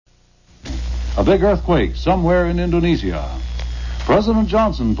A big earthquake somewhere in Indonesia. President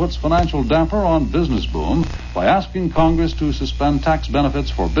Johnson puts financial damper on business boom by asking Congress to suspend tax benefits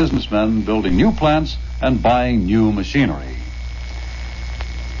for businessmen building new plants and buying new machinery.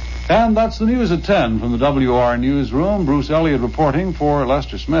 And that's the news at 10 from the WR Newsroom. Bruce Elliott reporting for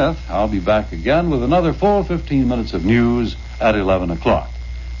Lester Smith. I'll be back again with another full 15 minutes of news at 11 o'clock.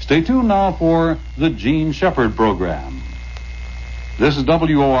 Stay tuned now for the Gene Shepard program. This is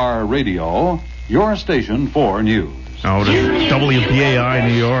WOR Radio, your station for news. Oh, this is WPAI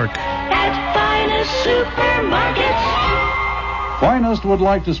New York. At Finest Supermarkets. Finest would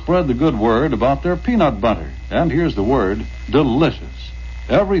like to spread the good word about their peanut butter. And here's the word, delicious.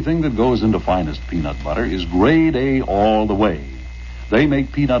 Everything that goes into Finest peanut butter is grade A all the way. They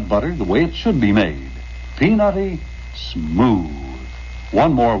make peanut butter the way it should be made. Peanutty, smooth.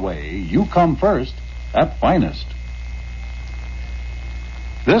 One more way, you come first at Finest.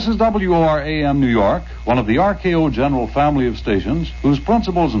 This is WOR-AM New York, one of the RKO General family of stations whose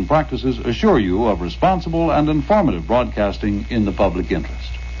principles and practices assure you of responsible and informative broadcasting in the public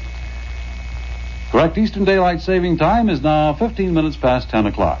interest. Correct Eastern Daylight Saving Time is now 15 minutes past 10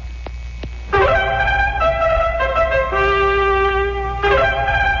 o'clock.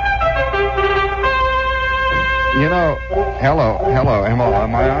 You know, hello,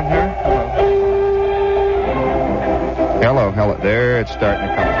 am I on here? Hello, there, it's starting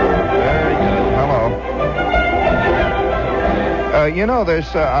to come through. Very good, hello.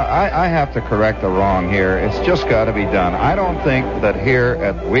 There's, I have to correct a wrong here. It's just got to be done. I don't think that here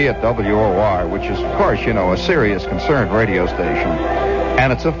at WOR, which is, of course, a serious, concerned radio station,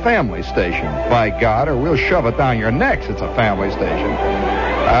 and it's a family station, by God, or we'll shove it down your necks, it's a family station.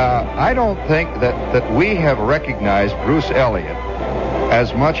 I don't think that we have recognized Bruce Elliott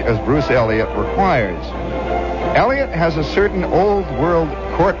as much as Bruce Elliott requires. Elliott has a certain old-world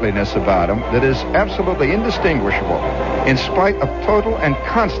courtliness about him that is absolutely indistinguishable in spite of total and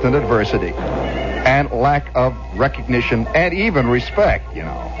constant adversity and lack of recognition and even respect,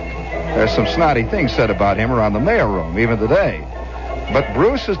 There's some snotty things said about him around the mailroom, even today. But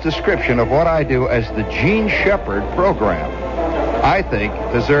Bruce's description of what I do as the Gene Shepard program, I think,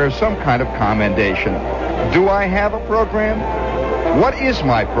 deserves some kind of commendation. Do I have a program? What is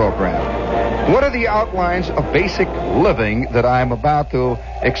my program? What are the outlines of basic living that I'm about to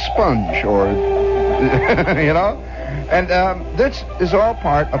expunge or, And this is all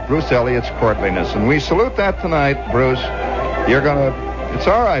part of Bruce Elliott's courtliness. And we salute that tonight, Bruce. It's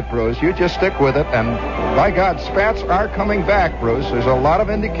all right, Bruce. You just stick with it. And by God, spats are coming back, Bruce. There's a lot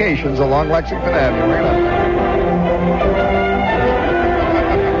of indications along Lexington Avenue.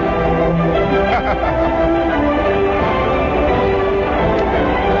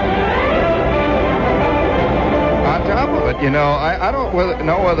 I don't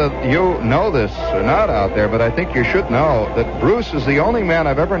know whether you know this or not out there, but I think you should know that Bruce is the only man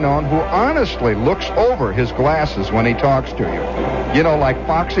I've ever known who honestly looks over his glasses when he talks to you. Like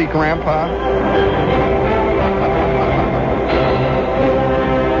Foxy Grandpa.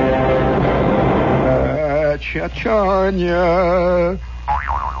 Cha-chanya.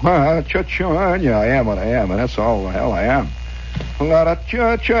 Cha-chanya. I am what I am, and that's all the hell I am.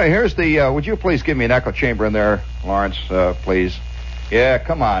 Here's the, would you please give me an echo chamber in there, Lawrence, please? Yeah,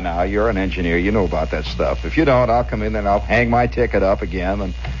 come on now. You're an engineer. You know about that stuff. If you don't, I'll come in and I'll hang my ticket up again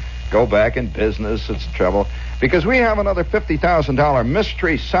and go back in business. It's trouble. Because we have another $50,000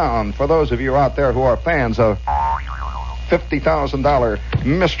 mystery sound for those of you out there who are fans of $50,000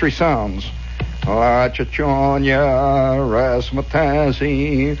 mystery sounds. You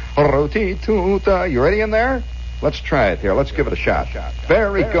ready in there? Let's try it here. Let's give it a shot.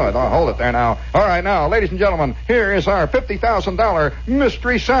 Very good. I'll hold it there now. All right, now, ladies and gentlemen, here is our $50,000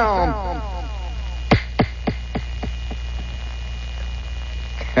 mystery sound.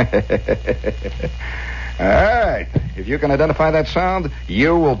 All right. If you can identify that sound,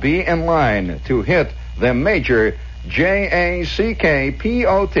 you will be in line to hit the major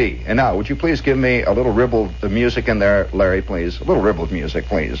Jackpot. And now, would you please give me a little ribbled music in there, Larry, please? A little ribbled music,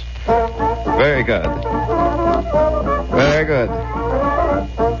 please. Very good. Very good.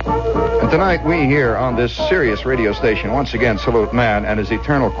 And tonight, we here on this serious radio station once again salute man and his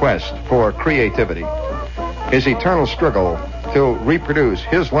eternal quest for creativity. His eternal struggle to reproduce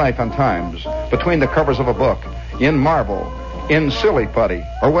his life and times between the covers of a book, in marble, in silly putty,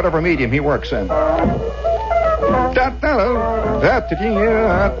 or whatever medium he works in.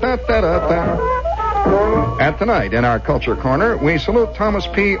 And tonight, in our Culture Corner, we salute Thomas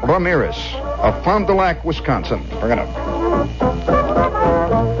P. Ramirez of Fond du Lac, Wisconsin. Bring it up.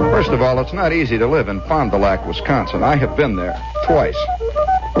 First of all, it's not easy to live in Fond du Lac, Wisconsin. I have been there twice.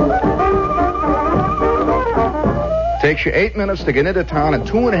 Takes you 8 minutes to get into town and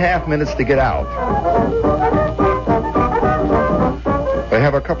 2.5 minutes to get out. They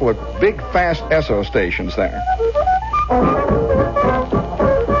have a couple of big, fast Esso stations there.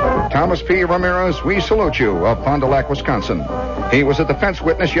 Thomas P. Ramirez, we salute you, of Fond du Lac, Wisconsin. He was a defense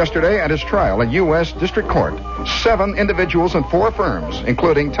witness yesterday at his trial in U.S. District Court. 7 individuals and 4 firms,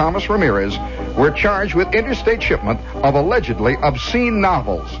 including Thomas Ramirez, were charged with interstate shipment of allegedly obscene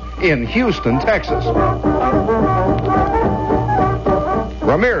novels in Houston, Texas.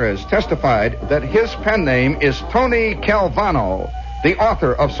 Ramirez testified that his pen name is Tony Calvano, the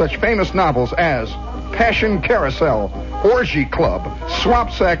author of such famous novels as Passion Carousel, Orgy Club,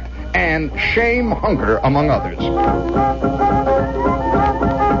 Swamp Sect, and Shame Hunger, among others.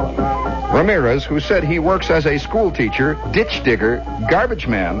 Ramirez, who said he works as a school teacher, ditch digger, garbage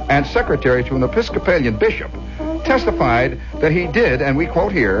man, and secretary to an Episcopalian bishop, testified that he did, and we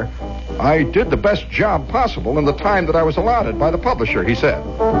quote here, "I did the best job possible in the time that I was allotted by the publisher," he said.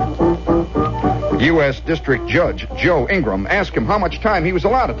 U.S. District Judge Joe Ingram asked him how much time he was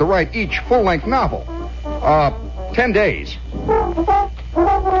allotted to write each full-length novel. 10 days.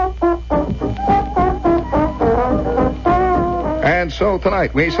 And so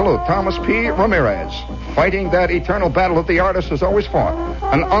tonight we salute Thomas P. Ramirez, fighting that eternal battle that the artist has always fought,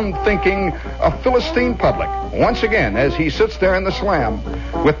 an unthinking, a Philistine public, once again as he sits there in the slam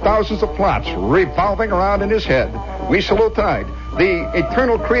with thousands of plots revolving around in his head. We salute tonight the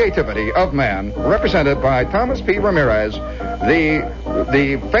eternal creativity of man, represented by Thomas P. Ramirez,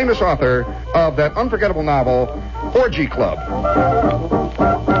 the famous author of that unforgettable novel, Orgy Club.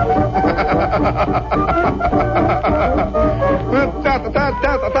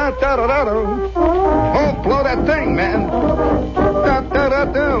 Oh, blow that thing, man.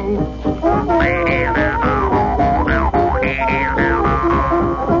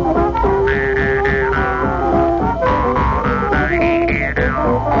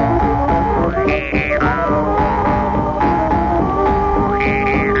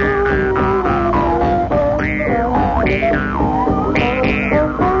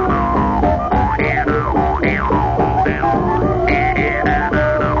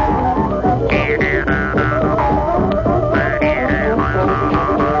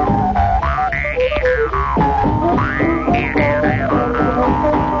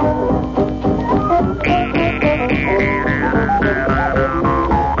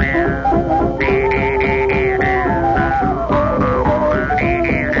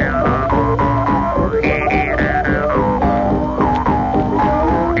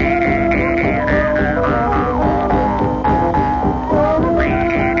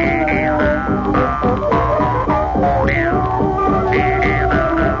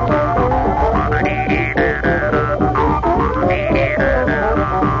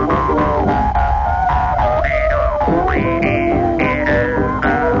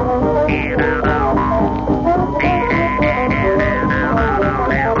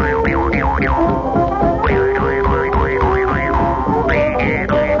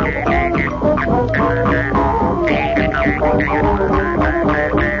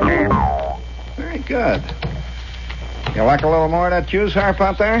 Good. You like a little more of that Jew's harp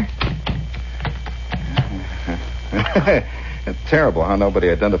out there? It's terrible how nobody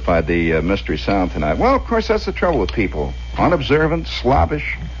identified the mystery sound tonight. Well, of course, that's the trouble with people. Unobservant,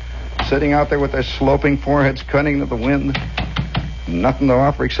 slobbish, sitting out there with their sloping foreheads cutting to the wind. Nothing to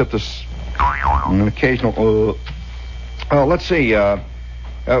offer except an occasional... Oh, let's see. How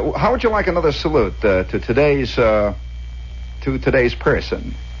would you like another salute to today's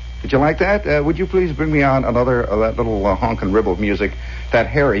person? Did you like that? Would you please bring me on another that little honk and ribble music, that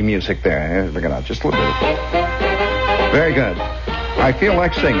hairy music there? Bring it out just a little bit. Very good. I feel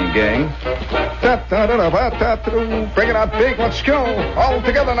like singing, gang. Bring it out big. Let's go. All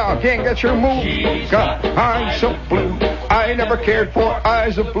together now, gang. Get your move. Got eyes of blue. I never cared for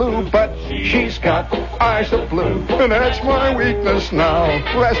eyes of blue, but she's got eyes of blue, and that's my weakness now.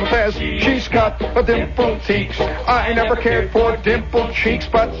 As she's got a dimpled cheeks. I never cared for dimpled cheeks,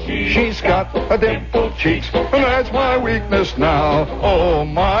 but she's got a dimpled cheeks, and that's my weakness now. Oh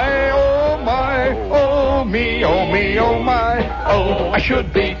my, oh my, oh me, oh me, oh my. Oh, I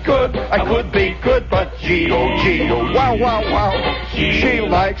should be good, I could be good, but gee, oh, wow, wow, wow. She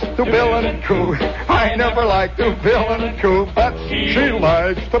likes to bill and coo. I never liked to bill and coo, but she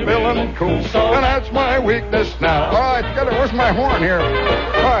likes to bill and coo, and that's my weakness now. All right, together, where's my horn here?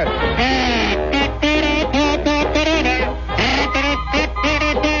 All right.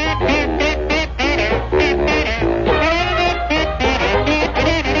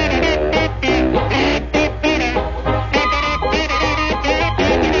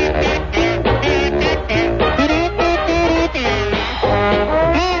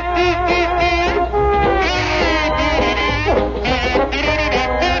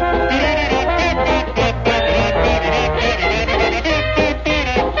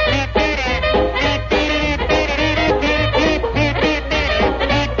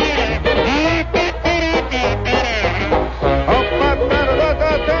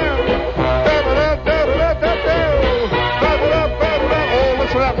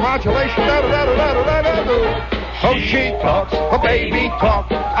 modulation. Da-da-da-da-da-da-da-da. Oh, she talks a baby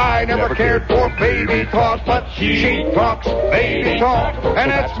talk. I never cared for baby talk, but she talks baby talk,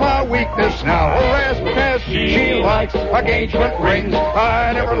 and that's my weakness now. Oh, as she likes engagement rings.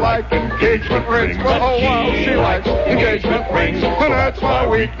 I never liked engagement rings, but oh, wow, she likes engagement rings, and that's my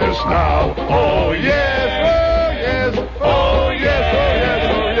weakness now. Oh, yes, oh, yes, oh, yes, oh,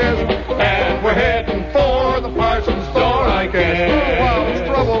 yes, oh, yes, and we're heading for the parson's door, I guess. Oh, wow, it's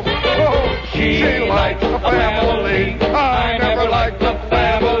trouble. Oh, she likes a family. I never liked a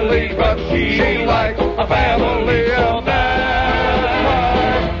family, but she likes a family. Oh,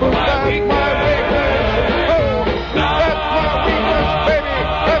 that's my weakness. Oh, that's my weakness, baby.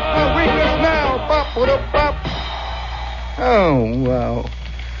 That's my weakness now. Bop-a-da-bop. Oh, wow.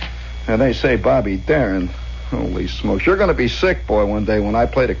 And they say Bobby Darin. Holy smokes. You're going to be sick, boy, one day when I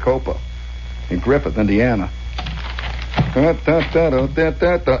play the Copa in Griffith, Indiana.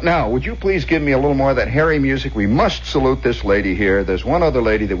 Now, would you please give me a little more of that Harry music? We must salute this lady here. There's one other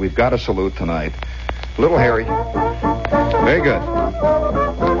lady that we've got to salute tonight. Little Harry. Very good.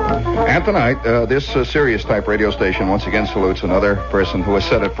 And tonight, this Sirius type radio station once again salutes another person who has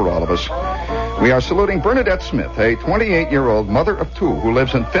said it for all of us. We are saluting Bernadette Smith, a 28-year-old mother of two who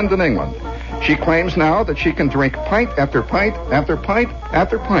lives in Findon, England. She claims now that she can drink pint after pint after pint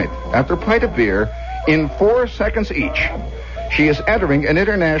after pint after pint of beer in 4 seconds each. She is entering an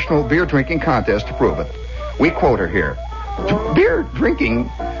international beer drinking contest to prove it. We quote her here. Beer drinking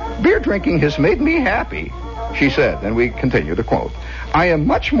has made me happy, she said, and we continue to quote. I am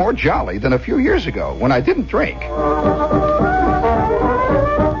much more jolly than a few years ago when I didn't drink.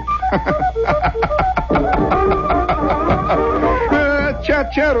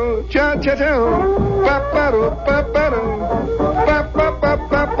 Cha-cha-do, cha-cha-do, ba-ba-do, ba-ba-do,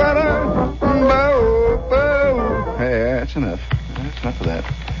 ba-ba-ba-ba-ba-da, bo-bo. Hey, that's enough. That's enough of that.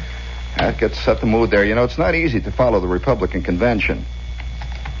 That gets set the mood there. You know, it's not easy to follow the Republican convention.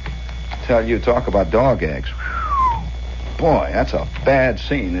 Tell you, talk about dog eggs. Boy, that's a bad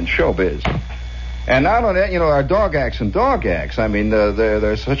scene in showbiz. And not only that, you know, our dog acts and dog acts. I mean,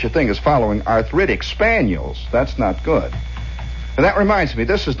 there's such a thing as following arthritic spaniels. That's not good. And that reminds me,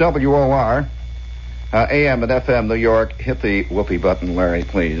 this is WOR, AM and FM New York. Hit the whoopee button, Larry,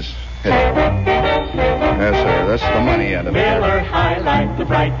 please. Hit it. Yes, sir. That's the money end of it. Miller High Life, the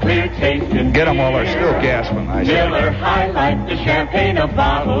bright, clear taste. Get them while they're still gasping. I see. Miller High Life, the champagne of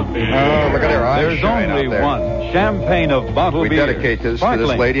bottled beer. Oh, look at their eyes. There's shine only out there. one champagne of bottled beer. We dedicate this to this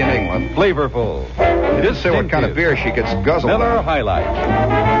Sparkling, lady in England. Flavorful. It didn't say what kind of beer she gets guzzled Miller on. High Life.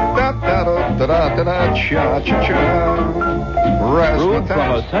 Da-da-da-da-da-da, cha-cha-cha. Brewed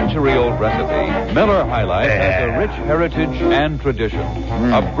from a century-old recipe, Miller High Life has a rich heritage and tradition.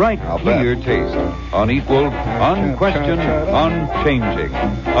 A bright, clear taste, unequaled, unquestioned, unchanging.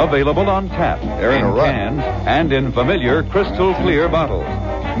 Available on tap, They're in a in rut. cans, and in familiar crystal clear bottles.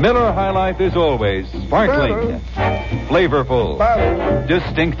 Miller High Life is always sparkling, flavorful,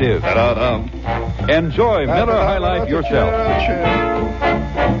 distinctive. Enjoy Miller High Life yourself.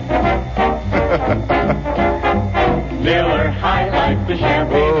 Miller High Life, the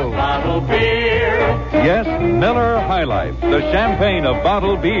champagne of bottled beer. Yes, Miller High Life, the champagne of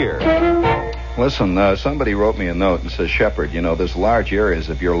bottled beer. Listen, somebody wrote me a note and says, Shepard, you know, there's large areas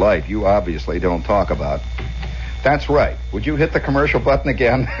of your life you obviously don't talk about. That's right. Would you hit the commercial button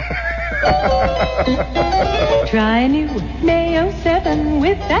again? Try new Mayo 7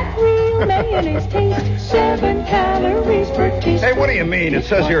 with that real mayonnaise taste. 7 calories per teaspoon. Hey, what do you mean? It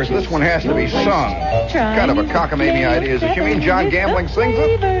says here this one has to be sung. Kind of a cockamamie idea. Is it you mean John Gambling sings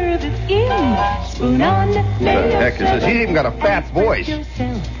it? Spoon on The heck is this? He's even got a fat voice.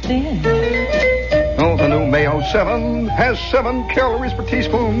 Oh, the new Mayo 7 has 7 calories per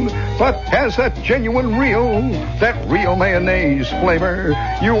teaspoon, but has that genuine that real mayonnaise flavor.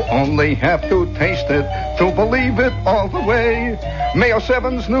 You only have to taste it to believe it all the way. Mayo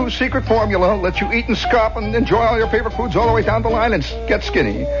 7's new secret formula lets you eat and scoff and enjoy all your favorite foods all the way down the line and get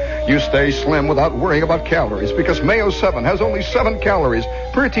skinny. You stay slim without worrying about calories because Mayo 7 has only 7 calories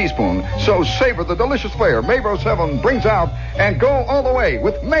per teaspoon. So savor the delicious flavor Mayo 7 brings out and go all the way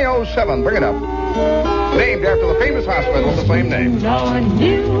with Mayo 7. Bring it up. Named after the famous hospital of the same name. On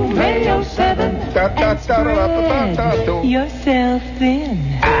new Mayo 7. Spread yourself thin.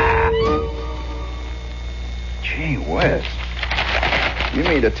 Gee whiz. You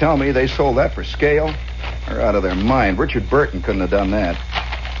mean to tell me they sold that for scale? They're out of their mind. Richard Burton couldn't have done that.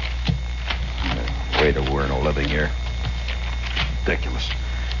 Way to earn a living here. Ridiculous.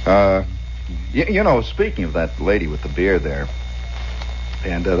 You know, speaking of that lady with the beard there,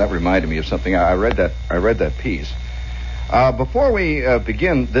 and that reminded me of something. I read that piece. Before we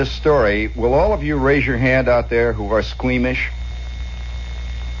begin this story, will all of you raise your hand out there who are squeamish?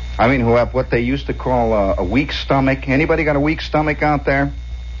 I mean, who have what they used to call a weak stomach. Anybody got a weak stomach out there?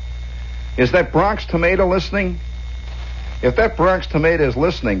 Is that Bronx Tomato listening? If that Bronx Tomato is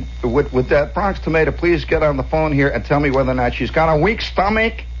listening, would that Bronx Tomato please get on the phone here and tell me whether or not she's got a weak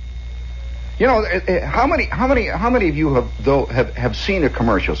stomach? You know, how many of you have seen a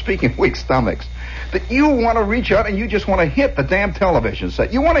commercial, speaking of weak stomachs, that you want to reach out and you just want to hit the damn television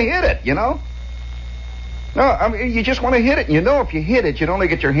set? You want to hit it, you know? No, I mean, you just want to hit it. And you know if you hit it, you'd only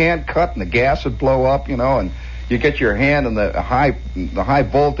get your hand cut and the gas would blow up, you know, and you get your hand in the high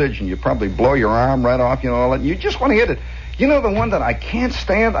voltage and you probably blow your arm right off, you know, all that. You just want to hit it. You know the one that I can't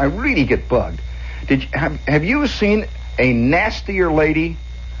stand? I really get bugged. Have you seen a nastier lady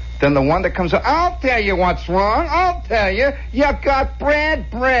than the one that comes out? I'll tell you what's wrong. I'll tell you. You got bad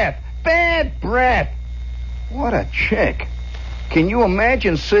breath. Bad breath. What a chick. Can you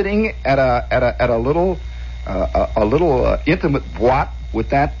imagine sitting at a little intimate boîte with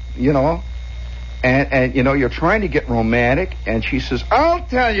that, you know? And you know, you're trying to get romantic, and she says, I'll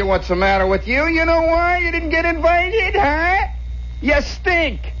tell you what's the matter with you. You know why you didn't get invited, huh? You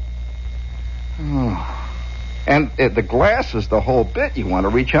stink. Oh. And the glass is the whole bit. You want to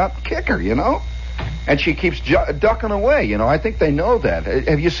reach out and kick her, you know? And she keeps ducking away, you know. I think they know that.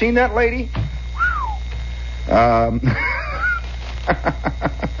 Have you seen that lady? I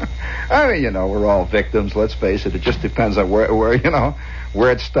mean, you know, we're all victims, let's face it. It just depends on where you know,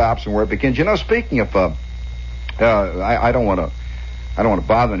 where it stops and where it begins. You know, speaking of, I don't want to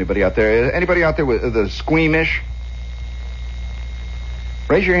bother anybody out there. Anybody out there with the squeamish?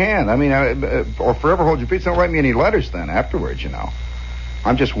 Raise your hand. I mean, or forever hold your peace. Don't write me any letters then afterwards, you know.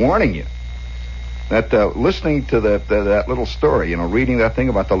 I'm just warning you that listening to that little story, you know, reading that thing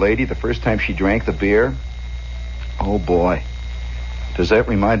about the lady the first time she drank the beer. Oh boy. Does that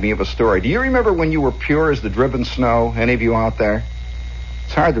remind me of a story? Do you remember when you were pure as the driven snow? Any of you out there?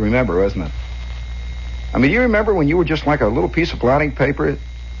 It's hard to remember, isn't it? I mean, do you remember when you were just like a little piece of blotting paper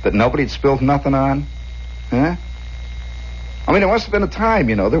that nobody had spilled nothing on? Huh? I mean, there must have been a time,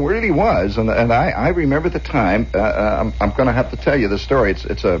 you know, there really was, and I remember the time. I'm going to have to tell you the story.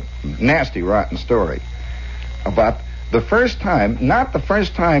 It's a nasty, rotten story about the first time, not the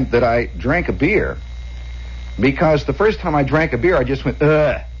first time that I drank a beer, because the first time I drank a beer, I just went,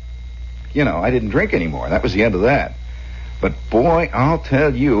 ugh. You know, I didn't drink anymore. That was the end of that. But boy, I'll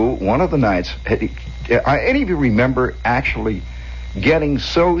tell you, one of the nights, any of you remember actually getting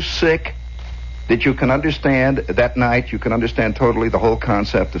so sick that you can understand that night, you can understand totally the whole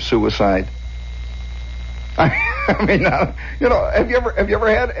concept of suicide? I mean, you know, have you ever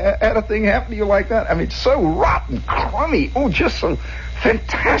had a thing happen to you like that? I mean, so rotten, crummy, just so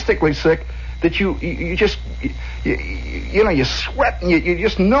fantastically sick that you just, you know, you sweat and you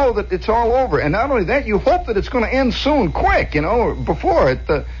just know that it's all over. And not only that, you hope that it's going to end soon, quick, you know, before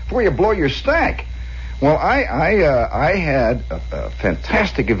you blow your stack. Well, I had a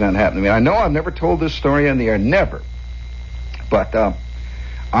fantastic event happen to me. I know I've never told this story on the air, never. But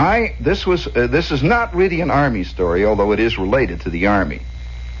this is not really an Army story, although it is related to the Army.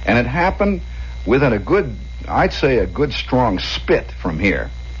 And it happened within a good strong spit from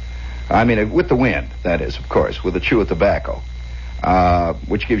here. I mean, with the wind, that is, of course, with a chew of tobacco,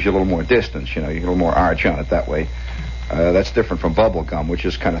 which gives you a little more distance, you know, you get a little more arch on it that way. That's different from bubble gum, which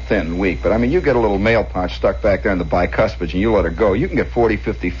is kind of thin and weak. But, I mean, you get a little nail punch stuck back there in the bicuspids and you let it go. You can get 40,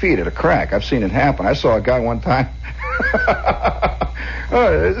 50 feet at a crack. I've seen it happen. I saw a guy one time.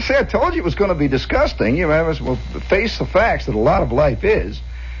 See, I told you it was going to be disgusting. You know, we'll face the facts that a lot of life is.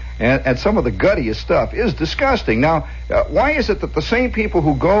 And some of the guttiest stuff is disgusting. Now, why is it that the same people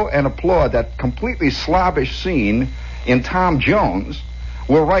who go and applaud that completely slobbish scene in Tom Jones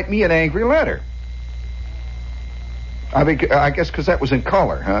will write me an angry letter? I mean, I guess because that was in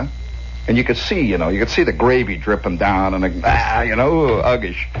color, huh? And you could see, you know, the gravy dripping down and, you know,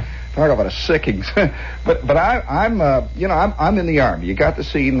 uggish. Talk about a sicking. but I'm in the Army. You got to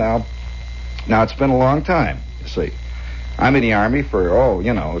see now. Now, it's been a long time, you see. I'm in the Army for,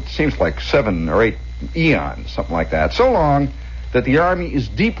 it seems like 7 or 8 eons, something like that. So long that the Army is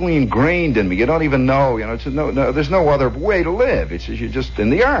deeply ingrained in me. You don't even know, you know, there's no other way to live. It's you're just in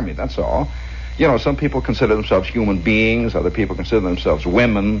the Army, that's all. You know, some people consider themselves human beings. Other people consider themselves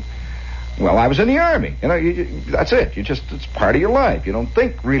women. Well, I was in the Army. You know, that's it. It's part of your life. You don't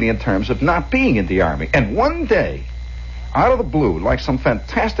think really in terms of not being in the Army. And one day, out of the blue, like some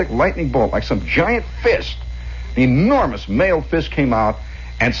fantastic lightning bolt, like some giant fist, an enormous male fist came out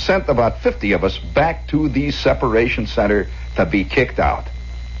and sent about 50 of us back to the separation center to be kicked out.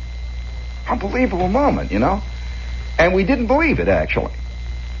 Unbelievable moment, you know? And we didn't believe it, actually.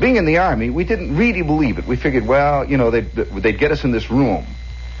 Being in the Army, we didn't really believe it. We figured, well, they'd get us in this room.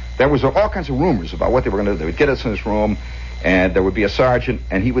 There was all kinds of rumors about what they were going to do. They would get us in this room, and there would be a sergeant,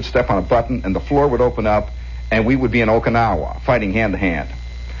 and he would step on a button, and the floor would open up, and we would be in Okinawa, fighting hand-to-hand.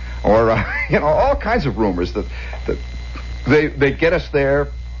 Or, all kinds of rumors that they'd get us there,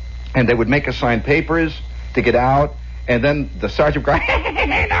 and they would make us sign papers to get out, and then the sergeant would go,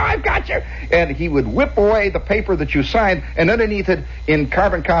 hey, now I've got you. And he would whip away the paper that you signed, and underneath it, in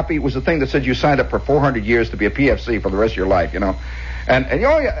carbon copy, was the thing that said you signed up for 400 years to be a PFC for the rest of your life, And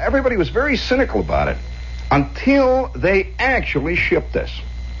everybody was very cynical about it until they actually shipped us.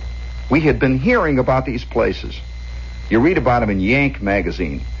 We had been hearing about these places. You read about them in Yank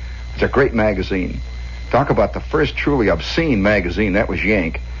magazine. It's a great magazine. Talk about the first truly obscene magazine. That was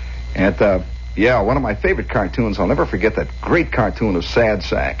Yank. And, one of my favorite cartoons, I'll never forget that great cartoon of Sad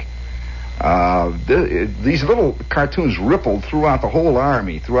Sack. These little cartoons rippled throughout the whole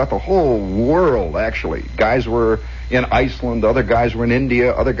Army, throughout the whole world, actually. Guys were in Iceland, other guys were in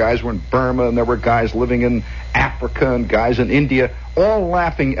India, other guys were in Burma, and there were guys living in Africa and guys in India, all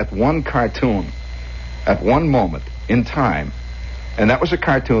laughing at one cartoon at one moment in time. And that was a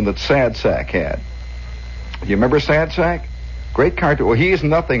cartoon that Sad Sack had. You remember Sad Sack? Great cartoon. Well, he is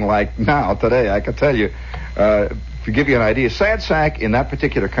nothing like now, today, I can tell you. To give you an idea, Sad Sack, in that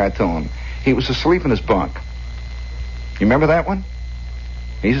particular cartoon, he was asleep in his bunk. You remember that one?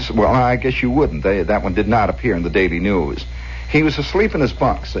 Well, I guess you wouldn't. That one did not appear in the Daily News. He was asleep in his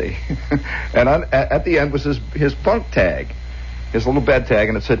bunk, see? And at the end was his bunk tag, his little bed tag,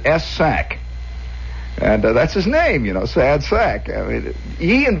 and it said S. Sack. And that's his name, Sad Sack. I mean,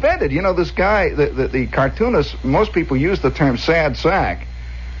 he invented, this guy, the cartoonist, most people use the term Sad Sack,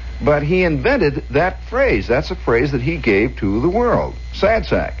 but he invented that phrase. That's a phrase that he gave to the world. Sad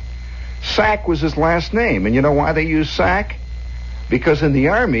Sack. Sack was his last name, and you know why they use Sack? Because in the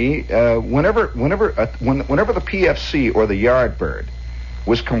Army, whenever the PFC or the Yardbird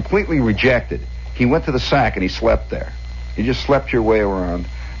was completely rejected, he went to the sack and he slept there. You just slept your way around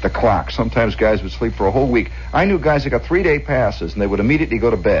the clock. Sometimes guys would sleep for a whole week. I knew guys that got 3-day passes, and they would immediately go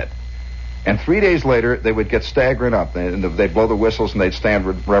to bed. And 3 days later, they would get staggering up, and they'd blow the whistles, and they'd stand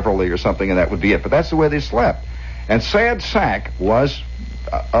reveille or something, and that would be it. But that's the way they slept. And Sad Sack was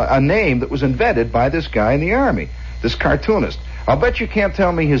a name that was invented by this guy in the Army, this cartoonist. I'll bet you can't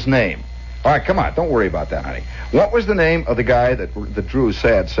tell me his name. All right, come on, don't worry about that, honey. What was the name of the guy that drew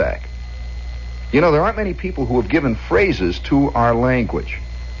Sad Sack? There aren't many people who have given phrases to our language.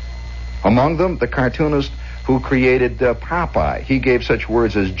 Among them, the cartoonist who created Popeye. He gave such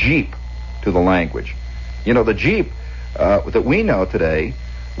words as Jeep to the language. The Jeep that we know today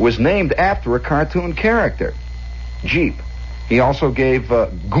was named after a cartoon character, Jeep. He also gave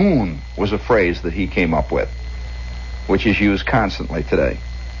goon was a phrase that he came up with, which is used constantly today.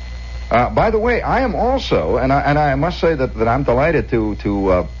 By the way, I am also, and I must say that I'm delighted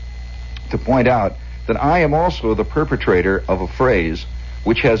to point out that I am also the perpetrator of a phrase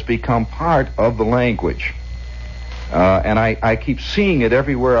which has become part of the language. And I keep seeing it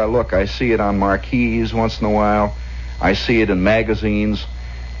everywhere I look. I see it on marquees once in a while. I see it in magazines.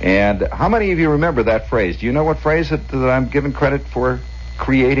 And how many of you remember that phrase? Do you know what phrase that I'm giving credit for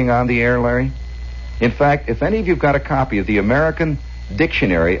creating on the air, Larry? In fact, if any of you have got a copy of the American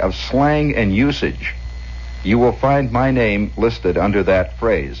Dictionary of Slang and Usage, you will find my name listed under that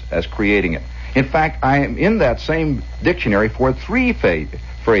phrase as creating it. In fact, I am in that same dictionary for 3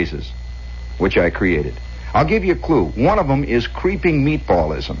 phrases which I created. I'll give you a clue. One of them is creeping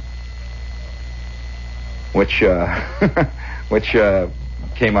meatballism, which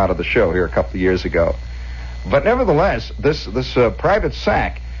came out of the show here a couple of years ago. But nevertheless, this private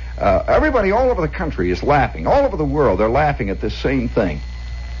sack, everybody all over the country is laughing. All over the world, they're laughing at this same thing.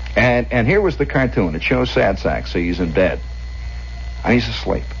 And here was the cartoon. It shows Sad Sack. So he's in bed, and he's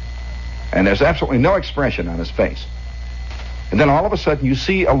asleep. And there's absolutely no expression on his face. And then all of a sudden you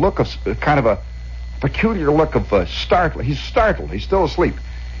see a look of kind of a peculiar look of startled. He's startled. He's still asleep.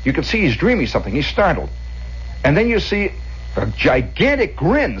 You can see he's dreaming something. He's startled. And then you see a gigantic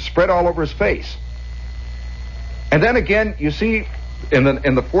grin spread all over his face. And then again you see in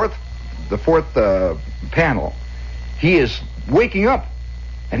the fourth panel, he is waking up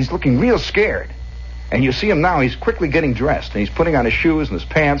and he's looking real scared. And you see him now, he's quickly getting dressed, and he's putting on his shoes and his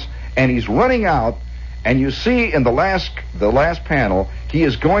pants, and he's running out, and you see in the last panel, he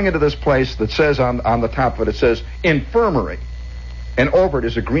is going into this place that says on the top of it says, infirmary. And over it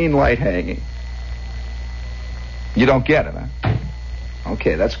is a green light hanging. You don't get it, huh?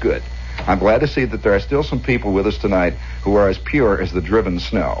 Okay, that's good. I'm glad to see that there are still some people with us tonight who are as pure as the driven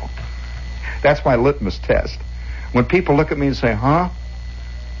snow. That's my litmus test. When people look at me and say, huh?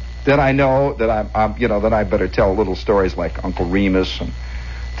 Then I know that I'm that I better tell little stories like Uncle Remus and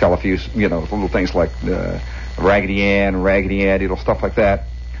tell a few, little things like Raggedy Ann and Raggedy Andy, little stuff like that.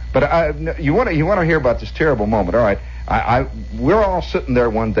 But you want to hear about this terrible moment? All right, we're all sitting there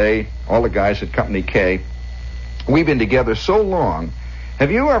one day, all the guys at Company K. We've been together so long.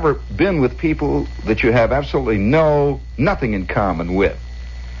 Have you ever been with people that you have absolutely nothing in common with,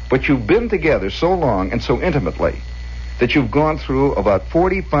 but you've been together so long and so intimately that you've gone through about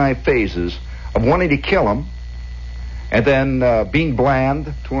 45 phases of wanting to kill them, and then being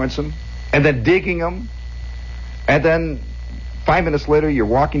bland towards them, and then digging them, and then 5 minutes later you're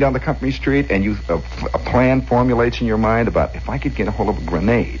walking down the company street and a plan formulates in your mind about if I could get a hold of a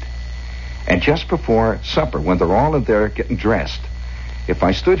grenade, and just before supper when they're all in there getting dressed, if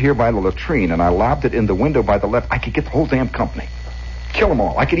I stood here by the latrine and I lobbed it in the window by the left, I could get the whole damn company. Kill them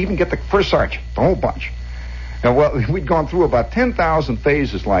all. I could even get the first sergeant, the whole bunch. Now, well, we'd gone through about 10,000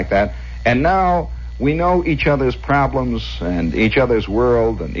 phases like that, and now we know each other's problems and each other's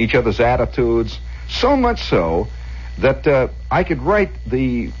world and each other's attitudes, so much so that I could write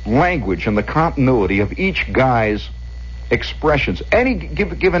the language and the continuity of each guy's expressions.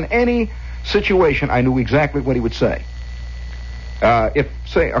 Given any situation, I knew exactly what he would say. If,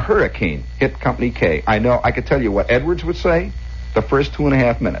 say, a hurricane hit Company K, I could tell you what Edwards would say the first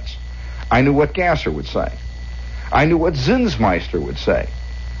 2.5 minutes. I knew what Gasser would say. I knew what Zinsmeister would say.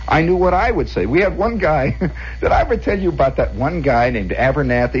 I knew what I would say. We had one guy, did I ever tell you about that one guy named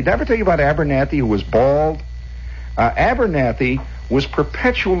Abernathy? Did I ever tell you about Abernathy who was bald? Abernathy was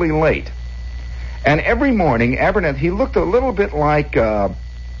perpetually late. And every morning, Abernathy, he looked a little bit like, a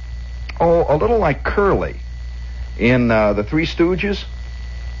little like Curly in the Three Stooges.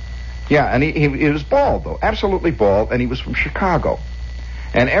 Yeah, and he was bald, though, absolutely bald, and he was from Chicago.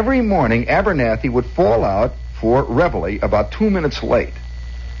 And every morning, Abernathy would fall out for reveille about 2 minutes late.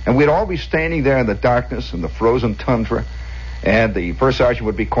 And we'd all be standing there in the darkness and the frozen tundra, and the first sergeant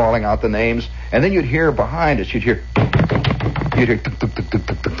would be calling out the names, and then you'd hear behind us, you'd hear tuk, tuk, tuk, tuk, tuk,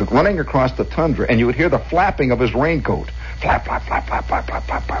 tuk, tuk, running across the tundra, and you would hear the flapping of his raincoat. Flap, flap, flap, flap, flap, flap,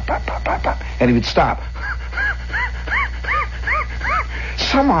 flap, flap, flap, flap, flap, flap, and he would stop.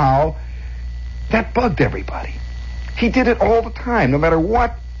 Somehow, that bugged everybody. He did it all the time, no matter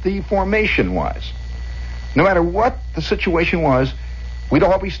what the formation was. No matter what the situation was, we'd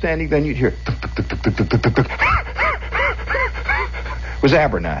all be standing there and you'd hear tuk, tuk, tuk, tuk, tuk, tuk, tuk, tuk. It was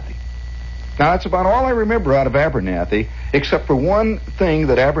Abernathy. Now, that's about all I remember out of Abernathy, except for one thing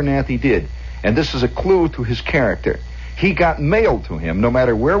that Abernathy did, and this is a clue to his character. He got mailed to him, no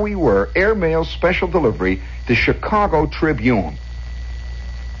matter where we were, airmail special delivery, the Chicago Tribune.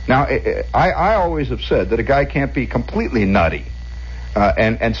 Now, I always have said that a guy can't be completely nutty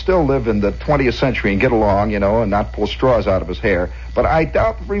and still live in the 20th century and get along, and not pull straws out of his hair. But I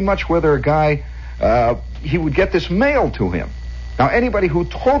doubt very much whether a guy, he would get this mailed to him. Now, anybody who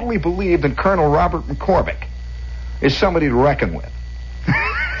totally believed in Colonel Robert McCormick is somebody to reckon with.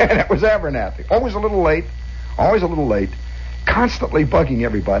 And it was Abernathy. Always a little late, constantly bugging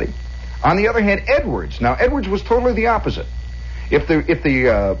everybody. On the other hand, Edwards. Now, Edwards was totally the opposite. If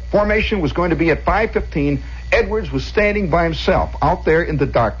the formation was going to be at 5:15, Edwards was standing by himself out there in the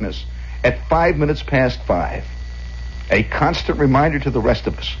darkness at 5 minutes past 5. A constant reminder to the rest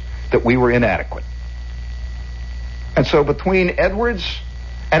of us that we were inadequate. And so between Edwards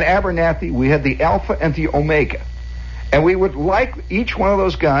and Abernathy, we had the Alpha and the Omega. And we would like each one of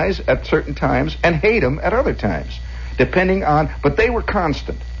those guys at certain times and hate them at other times, depending on, but they were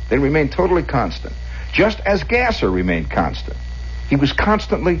constant. They remained totally constant. Just as Gasser remained constant. He was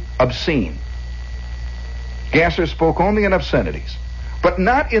constantly obscene. Gasser spoke only in obscenities, but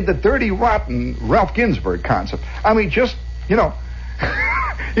not in the dirty, rotten Ralph Ginsburg concept. I mean, just,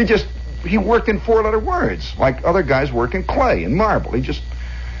 he worked in four-letter words, like other guys work in clay and marble. And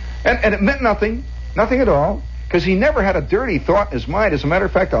it meant nothing at all, because he never had a dirty thought in his mind. As a matter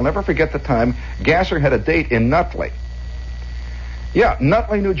of fact, I'll never forget the time Gasser had a date in Nutley. Yeah,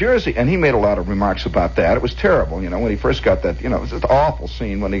 Nutley, New Jersey, and he made a lot of remarks about that. It was terrible, when he first got that, it was an awful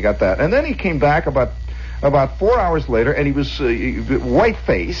scene when he got that. And then he came back about 4 hours later, and he was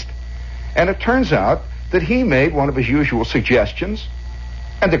white-faced, and it turns out that he made one of his usual suggestions,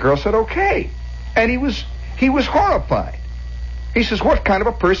 and the girl said, okay. And he was horrified. He says, what kind of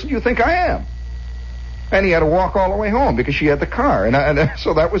a person do you think I am? And he had to walk all the way home because she had the car. And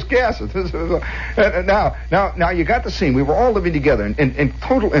so that was Gasser. Now you got the scene. We were all living together in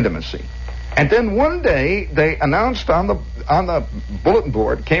total intimacy. And then one day they announced on the bulletin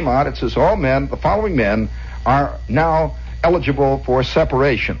board, came out, it says, all men, the following men are now eligible for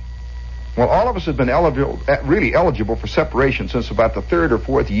separation. Well, all of us had been really eligible for separation since about the 3rd or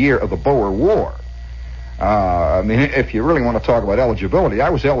 4th year of the Boer War. I mean, if you really want to talk about eligibility, I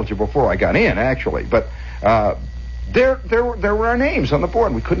was eligible before I got in, actually. But there were our names on the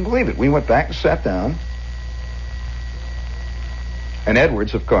board. We couldn't believe it. We went back and sat down. And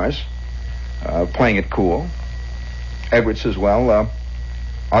Edwards, of course, playing it cool. Edwards says, well,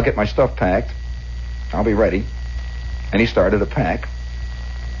 I'll get my stuff packed. I'll be ready. And he started to pack.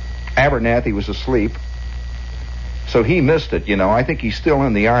 Abernathy was asleep. So he missed it, you know. I think he's still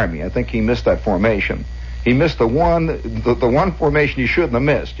in the Army. I think he missed that formation. He missed the one formation he shouldn't have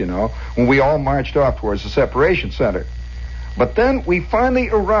missed, you know, when we all marched off towards the separation center. But then we finally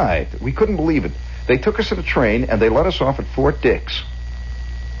arrived. We couldn't believe it. They took us in a train, and they let us off at Fort Dix.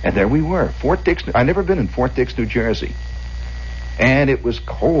 And there we were, Fort Dix. I'd never been in Fort Dix, New Jersey. And it was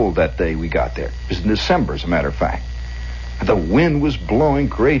cold that day we got there. It was in December, as a matter of fact. The wind was blowing,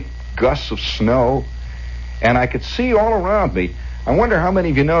 great gusts of snow. And I could see all around me. I wonder how many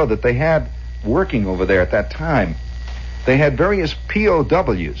of you know that they had working over there at that time. They had various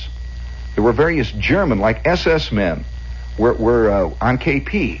POWs. There were various German, like SS men, were on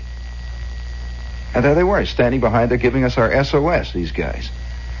KP. And there they were, standing behind there, giving us our SOS, these guys.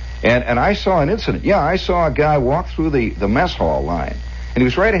 And I saw an incident. Yeah, I saw a guy walk through the mess hall line, and he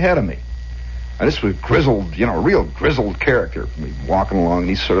was right ahead of me. And this was grizzled, you know, a real grizzled character. Walking along, and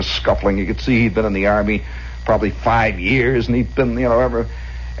he's sort of scuffling. You could see he'd been in the Army probably 5 years, and he'd been, you know, ever.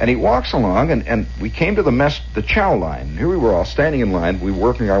 And he walks along, and we came to the chow line. And here we were all standing in line. We were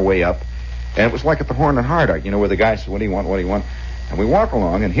working our way up, and it was like at the Horn and Hardart, you know, where the guy said, what do you want, what do you want? And we walk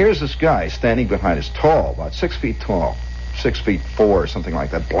along, and here's this guy standing behind us, tall, about 6 feet tall, 6'4" or something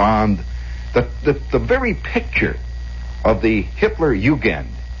like that, blonde. The very picture of the Hitler Jugend,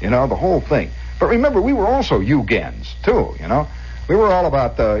 you know, the whole thing. But remember, we were also Jugens, too, you know. We were all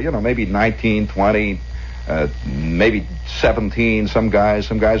about, maybe 19, 20, maybe 17, some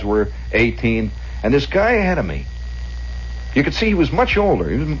guys were 18. And this guy ahead of me, you could see he was much older.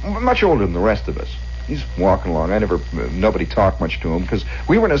 He was much older than the rest of us. He's walking along. Nobody talked much to him because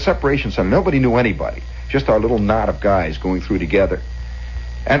we were in a separation center. Nobody knew anybody. Just our little knot of guys going through together.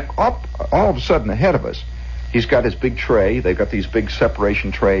 And up, all of a sudden, ahead of us, he's got his big tray. They've got these big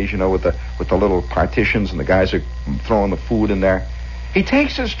separation trays, you know, with the little partitions, and the guys are throwing the food in there. He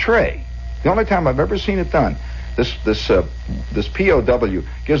takes his tray. The only time I've ever seen it done. This POW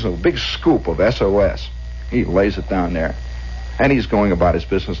gives him a big scoop of SOS. He lays it down there. And he's going about his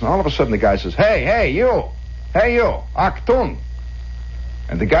business. And all of a sudden the guy says, hey, you, Achtung.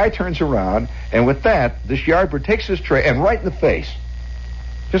 And the guy turns around, and with that, this Yardbird takes his tray and right in the face.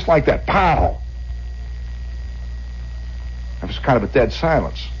 Just like that. Pow! It was kind of a dead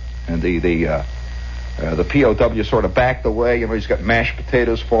silence. And the POW sort of backed away. You know, he's got mashed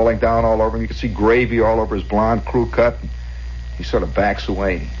potatoes falling down all over him. You can see gravy all over his blonde crew cut. He sort of backs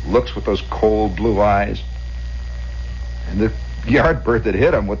away. He looks with those cold blue eyes. And the Yardbird that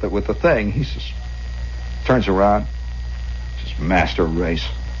hit him with the thing, he just turns around. Says, master race.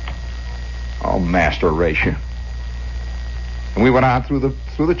 I'll master race you. And we went on through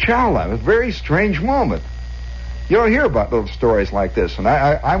the chow line. It was a very strange moment. You don't hear about little stories like this. And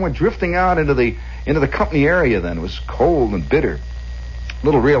I went drifting out into the company area then. It was cold and bitter.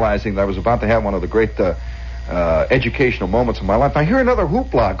 Little realizing that I was about to have one of the great educational moments of my life. I hear another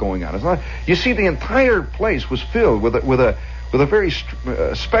hoopla going on. You see, the entire place was filled with a very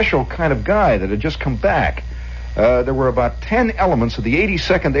special kind of guy that had just come back. There were about 10 elements of the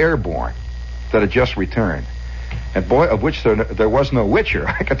 82nd Airborne that had just returned. And boy, of which there was no Witcher,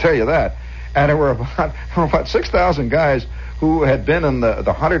 I can tell you that. And there were about 6,000 guys who had been in the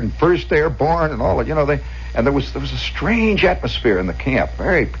 101st Airborne and all that, you know, and there was a strange atmosphere in the camp,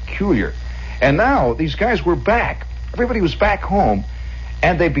 very peculiar. And now these guys were back. Everybody was back home,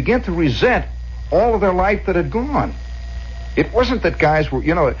 and they began to resent all of their life that had gone. It wasn't that guys were,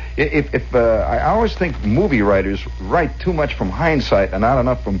 you know, I always think movie writers write too much from hindsight and not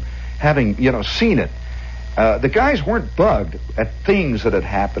enough from having, you know, seen it. The guys weren't bugged at things that had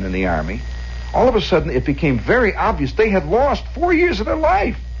happened in the Army. All of a sudden, it became very obvious they had lost 4 years of their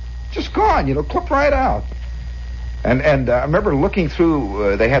life. Just gone, you know, clipped right out. And I remember looking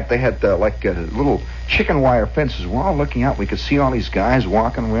through, they had little chicken wire fences. We're all looking out. We could see all these guys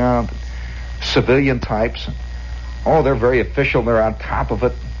walking around, civilian types. Oh, they're very official. They're on top of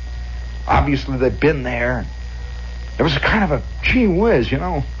it. Obviously, they've been there. There was a kind of a, gee whiz, you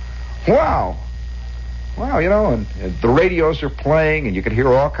know. Wow, you know, and the radios are playing, and you could hear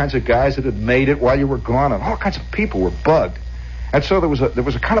all kinds of guys that had made it while you were gone, and all kinds of people were bugged. And so there was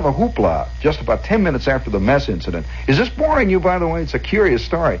a kind of a hoopla just about 10 minutes after the mess incident. Is this boring you, by the way? It's a curious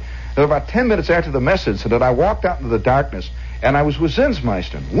story. About 10 minutes after the mess incident, I walked out into the darkness, and I was with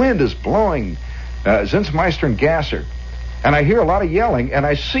Zinsmeister. Wind is blowing, Zinsmeister and Gasser. And I hear a lot of yelling, and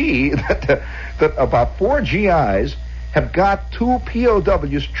I see that about 4 GIs have got 2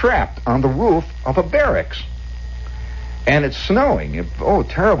 POWs trapped on the roof of a barracks. And it's snowing. Oh,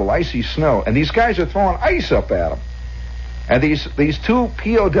 terrible icy snow. And these guys are throwing ice up at them. And these 2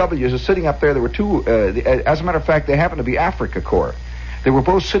 POWs are sitting up there. There were 2, as a matter of fact, they happen to be Africa Corps. They were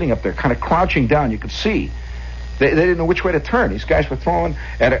both sitting up there, kind of crouching down. You could see. They didn't know which way to turn. These guys were throwing,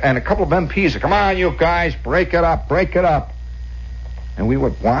 and a couple of MPs said, "Come on, you guys, break it up, break it up." And we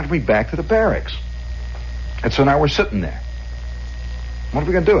went wandering back to the barracks. And so now we're sitting there. What are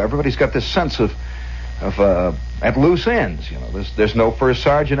we going to do? Everybody's got this sense of at loose ends. You know, there's no first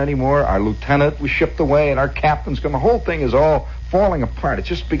sergeant anymore. Our lieutenant was shipped away, and our captain's gone. The whole thing is all falling apart. It's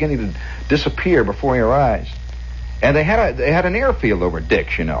just beginning to disappear before your eyes. And they had an airfield over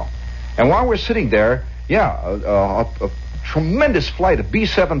Dix, you know. And while we're sitting there, a tremendous flight of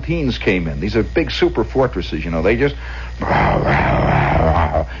B-17s came in. These are big super fortresses, you know. They just...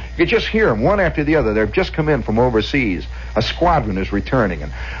 You could just hear them one after the other. They've just come in from overseas. A squadron is returning.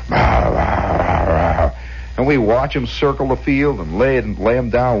 And we watch them circle the field and lay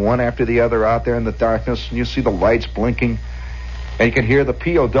them down one after the other out there in the darkness. And you see the lights blinking. And you can hear the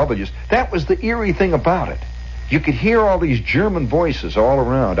POWs. That was the eerie thing about it. You could hear all these German voices all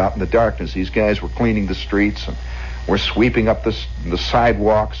around out in the darkness. These guys were cleaning the streets and were sweeping up the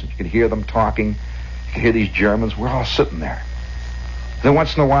sidewalks. And you could hear them talking. You could hear these Germans. We're all sitting there. Then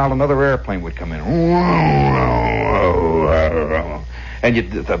once in a while, another airplane would come in. And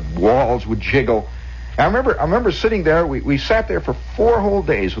the walls would jiggle. I remember sitting there. We sat there for 4 whole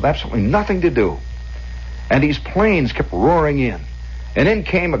days with absolutely nothing to do. And these planes kept roaring in. And in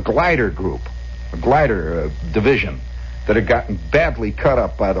came a glider group. A glider division that had gotten badly cut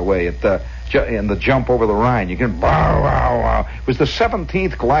up, by the way, in the jump over the Rhine. You can it was the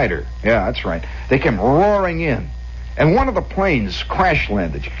 17th glider. Yeah, that's right. They came roaring in, and one of the planes crash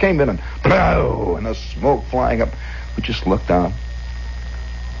landed. It came in and blow, and the smoke flying up. We just looked down.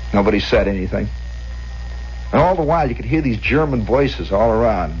 Nobody said anything. And all the while, you could hear these German voices all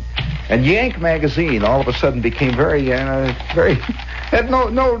around. And Yank magazine all of a sudden became very had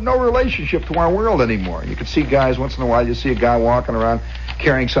no relationship to our world anymore. You could see guys once in a while. You see a guy walking around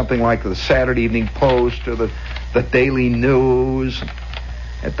carrying something like the Saturday Evening Post or the Daily News.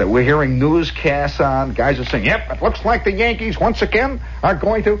 We're hearing newscasts on. Guys are saying, "Yep, it looks like the Yankees once again are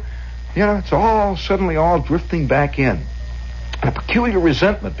going to." You know, it's all suddenly all drifting back in. And a peculiar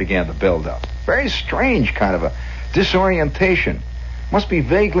resentment began to build up. Very strange kind of a disorientation. Must be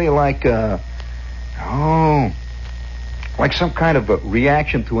vaguely like, like some kind of a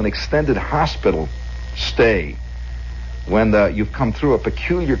reaction to an extended hospital stay when you've come through a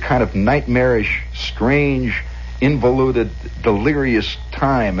peculiar kind of nightmarish, strange, involuted, delirious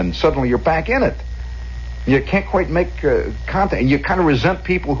time, and suddenly you're back in it. You can't quite make contact, and you kind of resent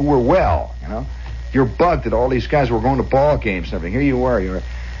people who were well, you know. You're bugged that all these guys were going to ball games and everything. Here you are. And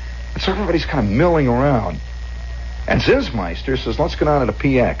so everybody's kind of milling around. And Zinsmeister says, "Let's get on to the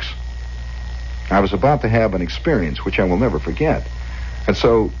PX." I was about to have an experience which I will never forget. And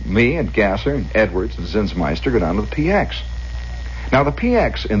so me and Gasser and Edwards and Zinsmeister go down to the PX. Now, the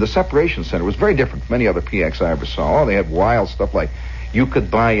PX in the separation center was very different from any other PX I ever saw. Oh, they had wild stuff like you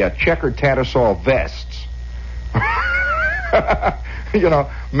could buy checkered Tattersall vests. You know,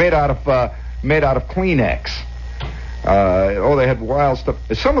 made out of Kleenex. They had wild stuff.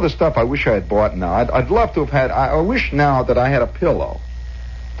 Some of the stuff I wish I had bought now. I'd love to have had. I wish now that I had a pillow,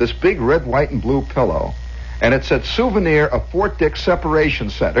 this big red, white, and blue pillow, and it said "Souvenir of Fort Dix Separation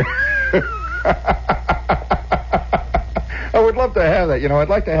Center." I would love to have that. You know, I'd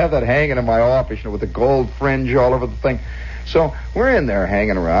like to have that hanging in my office, you know, with the gold fringe all over the thing. So we're in there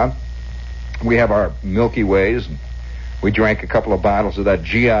hanging around. We have our Milky Ways. And we drank a couple of bottles of that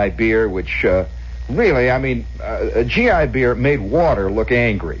GI beer, which really, I mean, GI beer made water look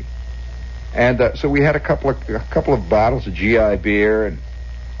angry. And so we had a couple of bottles of GI beer, and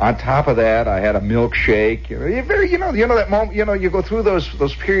on top of that, I had a milkshake. You know that moment. You know, you go through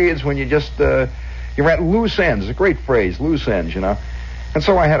those periods when you just you're at loose ends. It's a great phrase, loose ends. You know. And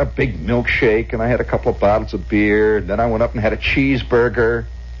so I had a big milkshake, and I had a couple of bottles of beer. And then I went up and had a cheeseburger.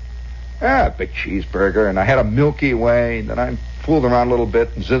 A big cheeseburger, and I had a Milky Way, and then I fooled around a little bit,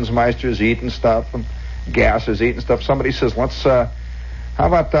 and Zinsmeister's eating stuff, and Gasser's eating stuff. Somebody says, let's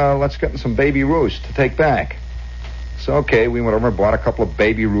get in some Baby Ruth to take back. So, okay, we went over and bought a couple of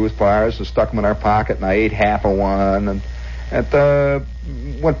Baby Ruth bars and stuck them in our pocket, and I ate half of one, And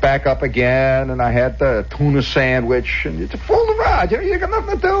went back up again, and I had the tuna sandwich, and it's fooled around. You got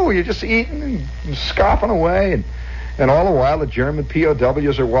nothing to do. You're just eating and scoffing away, and all the while the German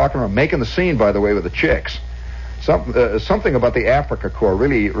POWs are walking around, making the scene, by the way, with the chicks. Something about the Africa Corps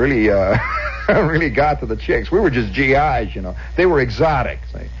really really got to the chicks. We were just GIs, you know. They were exotic.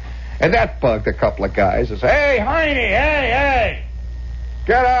 See? And that bugged a couple of guys. They said, "Hey, Heine, hey,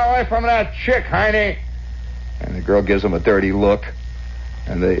 get away from that chick, Heine." And the girl gives him a dirty look.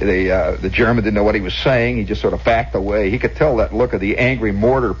 And the German didn't know what he was saying. He just sort of backed away. He could tell that look of the angry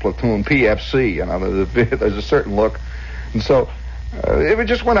mortar platoon, PFC. You know, there's a certain look. And so it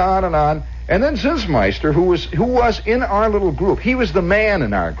just went on and on. And then Zinsmeister, who was in our little group, he was the man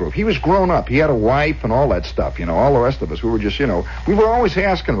in our group. He was grown up. He had a wife and all that stuff. You know, all the rest of us, we were just, you know, we were always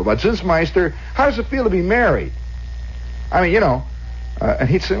asking him about Zinsmeister. How does it feel to be married? I mean, you know, and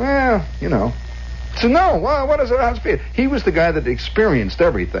he'd say, well, you know. So no, what does it feel? He was the guy that experienced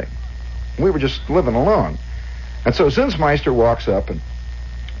everything. We were just living along. And so Zinsmeister walks up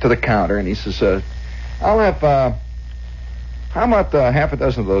to the counter, and he says, I'll have, how about half a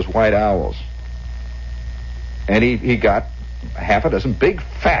dozen of those white owls? And he got half a dozen big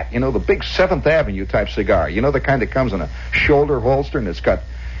fat, you know, the big 7th Avenue type cigar. You know, the kind that comes in a shoulder holster, and it's got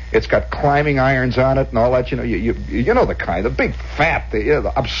climbing irons on it and all that. You know, you know the kind, the big fat,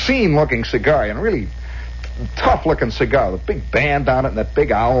 the obscene looking cigar, and a really tough looking cigar, the big band on it and that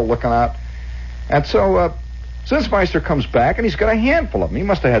big owl looking out. And so Zinsmeister comes back, and he's got a handful of them. He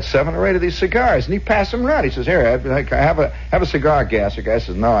must have had 7 or 8 of these cigars, and he passed them around. He says, "Here, have a cigar, gas." The guy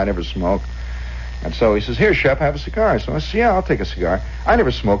says, "No, I never smoke." And so he says, "Here, Shep, have a cigar." So I said, "Yeah, I'll take a cigar." I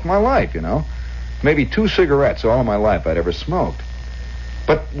never smoked in my life, you know. Maybe 2 cigarettes all of my life I'd ever smoked.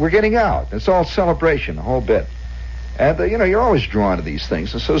 But we're getting out. It's all celebration, the whole bit. And, you know, you're always drawn to these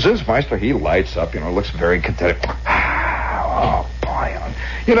things. And so Zinsmeister, he lights up, you know, looks very contented. Oh, boy.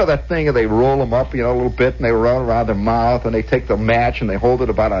 You know that thing, they roll them up, you know, a little bit, and they run around their mouth, and they take the match, and they hold it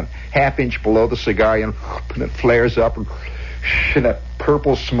about a half-inch below the cigar, you know, and it flares up, and that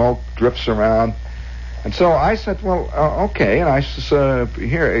purple smoke drifts around. And so I said, well, okay. And I says,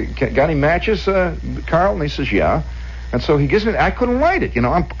 here, got any matches, Carl? And he says, yeah. And so he gives me, I couldn't light it. You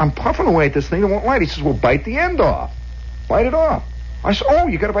know, I'm puffing away at this thing. It won't light. He says, well, bite the end off. Light it off. I said, oh,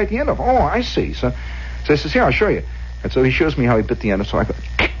 you got to bite the end off. Oh, I see. So he says, here, I'll show you. And so he shows me how he bit the end off. So I go,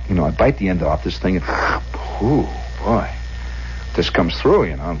 you know, I bite the end off this thing, and, oh, boy, this comes through,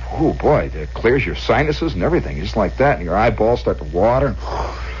 you know. And, oh, boy, it clears your sinuses and everything, just like that. And your eyeballs start to water.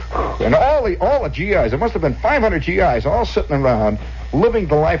 And all the GIs, there must have been 500 GIs all sitting around, living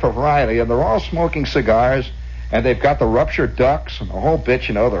the life of Riley, and they're all smoking cigars. And they've got the ruptured ducts and the whole bit,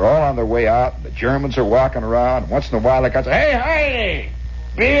 you know. They're all on their way out. And the Germans are walking around. And once in a while, they guy says, hey, Heine,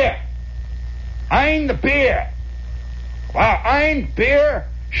 beer. Ein the beer. Wow, ein beer.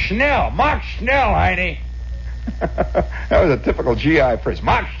 Schnell. Mach schnell, Heine. That was a typical GI phrase.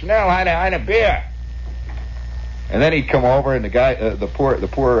 Mach schnell, Heine beer. And then he'd come over, and the guy, the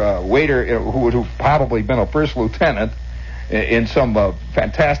poor waiter, you know, who would have probably been a first lieutenant in some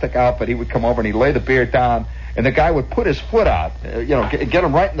fantastic outfit, he would come over and he'd lay the beer down. And the guy would put his foot out, you know, get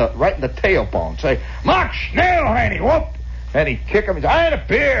him right in the tailbone. Say, "Mach schnell, Heine, whoop!" And he'd kick him. He'd say, "I had a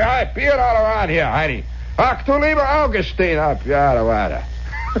beer all around here, Heine. Ach, du lieber Augustine,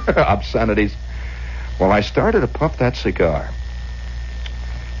 obscenities. Well, I started to puff that cigar.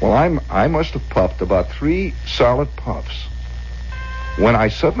 Well, I must have puffed about 3 solid puffs when I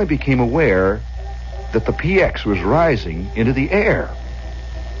suddenly became aware that the PX was rising into the air.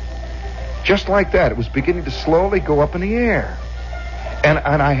 Just like that, it was beginning to slowly go up in the air. And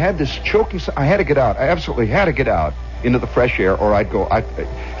I had this choking, I had to get out. I absolutely had to get out into the fresh air, or I'd go. Have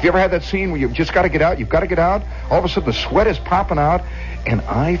you ever had that scene where you've just got to get out? You've got to get out. All of a sudden, the sweat is popping out, and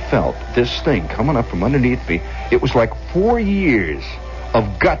I felt this thing coming up from underneath me. It was like 4 years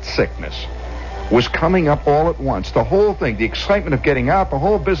of gut sickness was coming up all at once. The whole thing, the excitement of getting out, the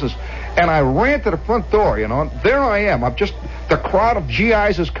whole business. And I ran to the front door, you know, and there I am. The crowd of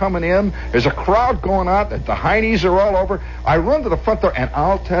GIs is coming in. There's a crowd going out. The Heinies are all over. I run to the front door, and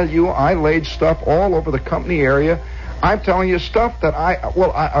I'll tell you, I laid stuff all over the company area. I'm telling you stuff that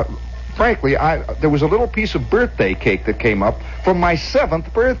frankly, there was a little piece of birthday cake that came up from my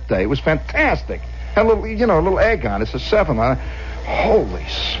 7th birthday. It was fantastic. Had a little egg on it. It's a 7 on it. Holy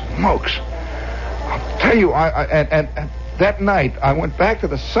smokes. I'll tell you, and that night, I went back to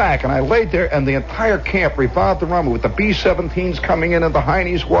the sack, and I laid there, and the entire camp revolved around me with the B-17s coming in and the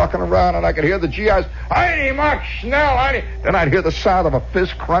Heinies walking around, and I could hear the GIs, Heine, Mach schnell, Heine. Then I'd hear the sound of a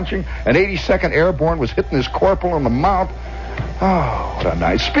fist crunching. An 82nd Airborne was hitting his corporal in the mouth. Oh, what a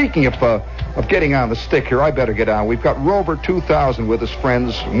night. Speaking of of getting on the stick here, I better get on. We've got Rover 2000 with us,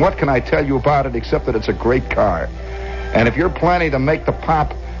 friends. And what can I tell you about it except that it's a great car? And if you're planning to make the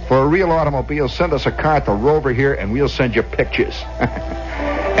pop for a real automobile, send us a card to Rover here, and we'll send you pictures.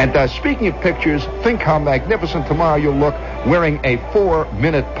 And speaking of pictures, think how magnificent tomorrow you'll look wearing a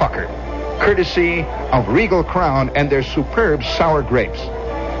 4-minute pucker, courtesy of Regal Crown and their superb sour grapes.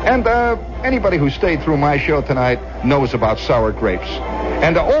 And anybody who stayed through my show tonight knows about sour grapes.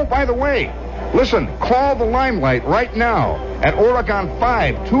 And, oh, by the way, listen, call the Limelight right now at Oregon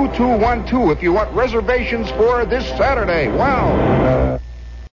 5-2212 if you want reservations for this Saturday. Wow.